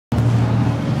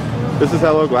This is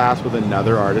Hello Glass with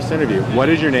another artist interview. What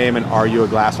is your name and are you a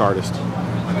glass artist?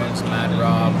 My name's Mad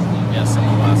Rob. Yes, I'm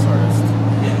a glass artist.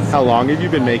 How long have you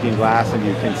been making glass and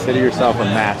you consider yourself a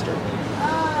master?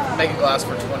 I'm making glass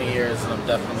for 20 years and I'm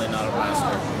definitely not a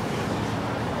master.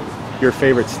 Your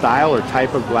favorite style or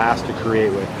type of glass to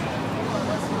create with?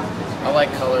 I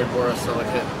like colored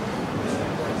borosilicate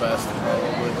the best,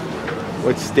 probably.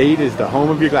 What state is the home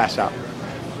of your glass shop?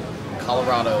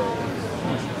 Colorado.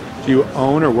 Do you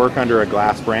own or work under a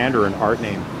glass brand or an art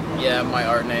name? Yeah, my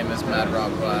art name is Mad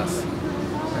Rob Glass.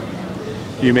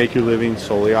 Do you make your living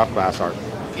solely off glass art?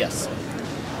 Yes.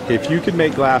 If you could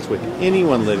make glass with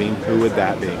anyone living, who would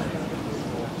that be?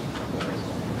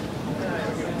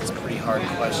 It's a pretty hard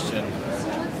question.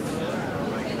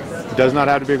 It does not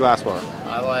have to be a glass blower.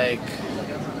 I like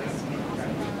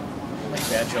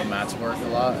Banjo Matt's work a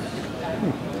lot.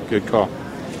 Good call.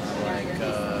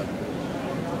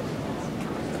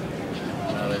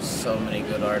 There's so many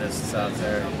good artists out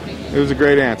there. It was a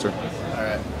great answer. All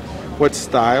right. What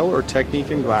style or technique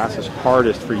in glass is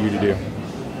hardest for you to do?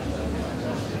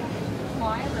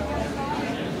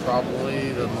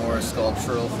 Probably the more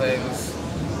sculptural things,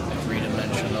 like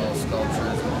three-dimensional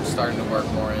sculptures. I'm starting to work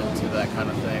more into that kind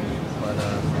of thing, but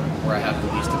where I have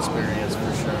the least experience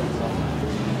for sure.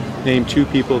 Name two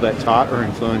people that taught or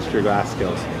influenced your glass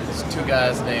skills. There's two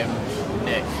guys named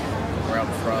Nick, where I'm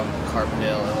from,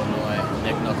 Carbondale, Illinois,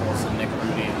 Nick Knuckles and Nick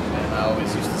Rudy, and I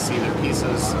always used to see their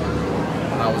pieces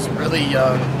when I was really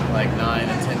young, like 9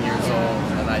 and 10 years old,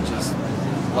 and I just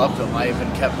loved them. I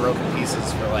even kept broken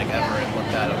pieces for like ever and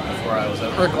looked at them before I was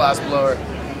ever a glass blower.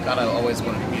 Kind of always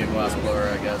wanted to be a glass blower,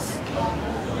 I guess.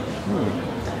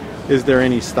 Is there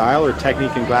any style or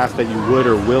technique in glass that you would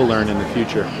or will learn in the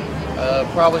future?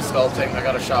 Probably sculpting. I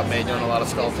got a shopmate doing a lot of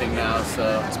sculpting now,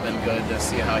 so it's been good to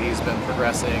see how he's been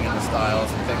progressing and the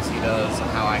styles and things he does and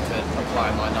how I could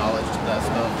apply my knowledge to that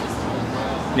stuff.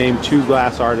 Name two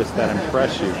glass artists that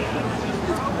impress you.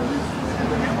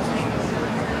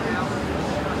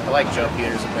 I like Joe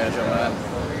Peters and Banjo Matt.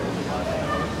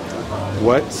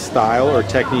 What style or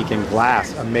technique in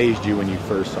glass amazed you when you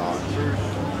first saw it?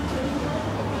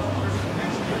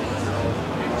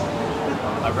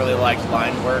 I really liked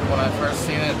line work when I first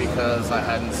seen it because I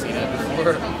hadn't seen it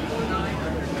before.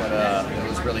 But it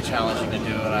was really challenging to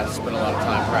do, and I spent a lot of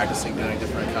time practicing doing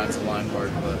different kinds of line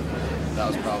work, but that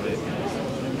was probably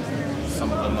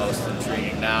some of the most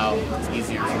intriguing. Now it's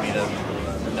easier for me to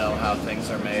know how things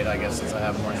are made, I guess, since I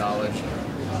have more knowledge.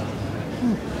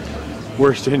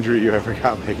 Worst injury you ever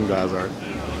got making glass art?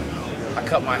 I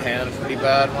cut my hand pretty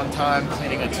bad one time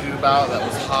cleaning a tube out that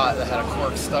was hot, that had a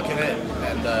cork stuck in it,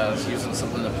 and I was using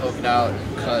something to poke it out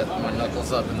and cut my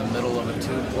knuckles up in the middle of a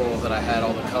tube pull that I had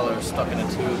all the colors stuck in a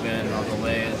tube in on the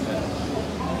lathe. And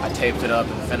I taped it up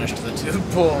and finished the tube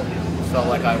pull. Felt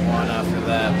like I won after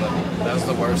that, but that was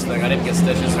the worst thing. I didn't get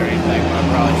stitches or anything, but I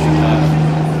probably should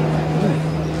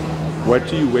have. What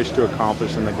do you wish to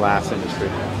accomplish in the glass industry?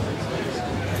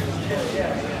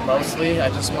 Mostly, I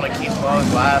just want to keep blowing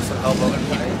glass and help other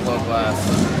people blow glass.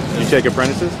 You take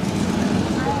apprentices?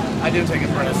 I do take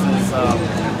apprentices.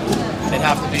 They'd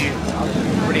have to be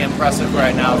pretty impressive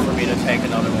right now for me to take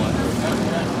another one.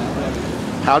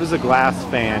 How does a glass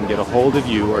fan get a hold of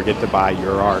you or get to buy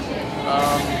your art?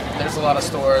 There's a lot of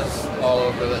stores all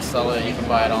over that sell it. You can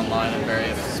buy it online in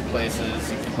various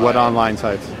places. What online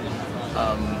sites?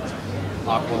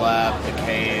 Aqualab, The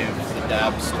Cave, The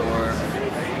Dab Store.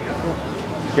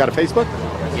 You got a Facebook?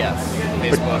 Yes.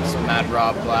 Facebook's Mad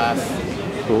Rob Glass.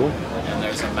 Cool. And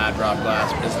there's a Mad Rob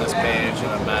Glass business page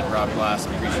and a Mad Rob Glass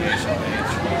appreciation page.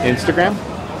 Instagram?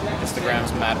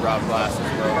 Instagram's Mad Rob Glass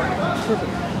as well.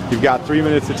 You've got 3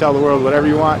 minutes to tell the world whatever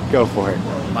you want. Go for it.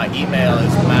 My email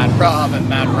is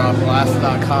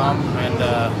madrob@madrobglass.com, and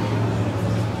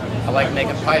I like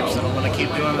making pipes, and I'm going to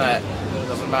keep doing that. It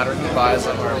doesn't matter who buys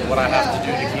them or what I have to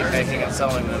do to keep making and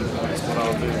selling them. That's what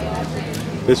I'll do.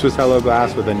 This was Hello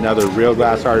Glass with another Real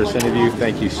Glass Artist interview.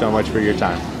 Thank you so much for your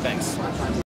time. Thanks.